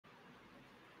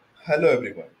Hello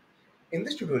everyone. In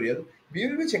this tutorial, we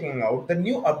will be checking out the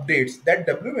new updates that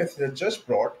WMessager just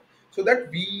brought so that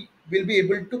we will be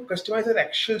able to customize our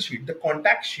Excel sheet, the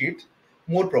contact sheet,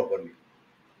 more properly.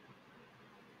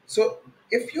 So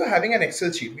if you're having an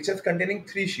Excel sheet which is containing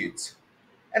three sheets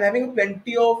and having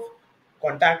plenty of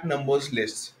contact numbers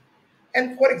lists,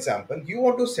 and for example, you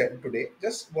want to send today,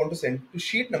 just want to send to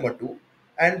sheet number 2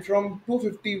 and from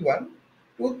 251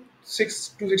 to 6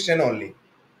 to 610 only.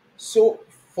 So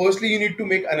firstly, you need to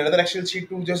make another Excel sheet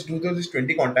to just do those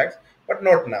 20 contacts, but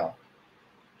not now.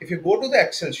 If you go to the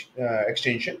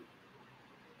extension,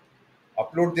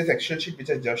 upload this Excel sheet which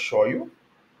I just show you,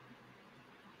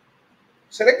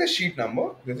 select the sheet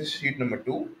number. This is sheet number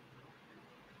 2,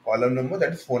 column number,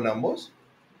 that is 4 numbers,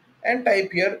 and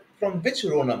type here from which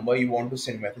row number you want to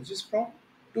send messages from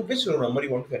to which row number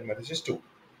you want to send messages to.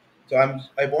 So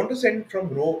I want to send from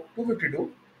row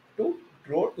 252 to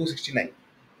row 269.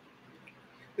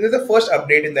 This is the first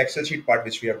update in the Excel sheet part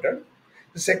which we have done.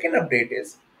 The second update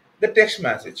is the text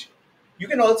message. You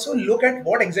can also look at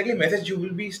what exactly message you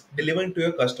will be delivering to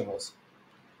your customers.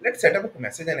 Let's set up a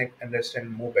message and understand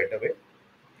more better way.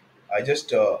 I just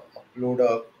upload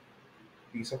a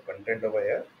piece of content over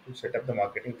here to set up the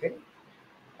marketing thing,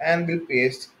 and we'll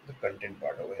paste the content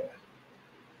part over here.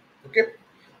 Okay,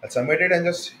 I'll submit it and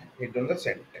just hit on the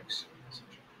send text.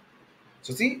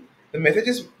 So see, the message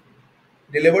is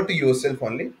delivered to yourself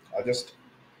only. This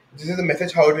is the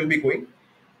message how it will be going.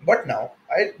 But now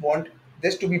I want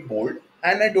this to be bold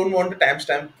and I don't want the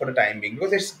timestamp for the time being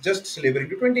because it's just delivering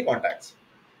to 20 contacts.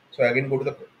 So I can go to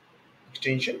the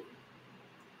extension,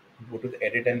 go to the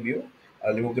edit and view.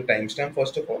 I'll remove the timestamp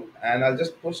first of all, and I'll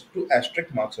just push two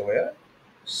asterisk marks over here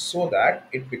so that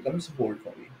it becomes bold for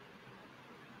me.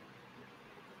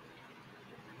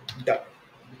 Done.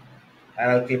 And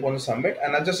I'll click on submit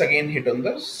and I'll just again hit on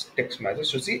the text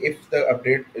message to see if the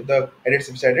update, if the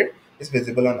edits which I did is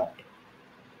visible or not.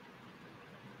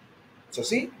 So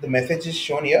see, the message is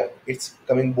shown here. It's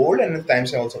coming bold and the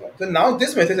timestamp also come. So now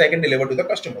this message I can deliver to the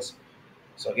customers.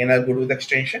 So again, I'll go to the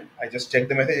extension. I just check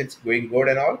the message. It's going good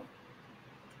and all.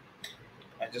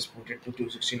 I just put it to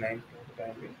 269 for the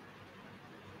time being.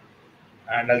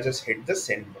 And I'll just hit the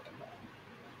send button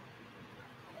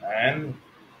now. And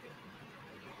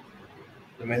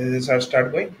the messages are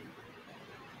start going.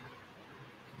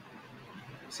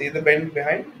 See the bend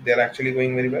behind? They're actually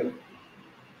going very well.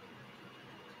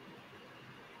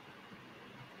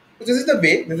 So this is the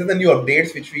way. This is the new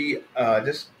updates which we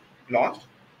just launched.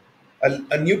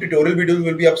 A new tutorial video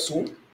will be up soon.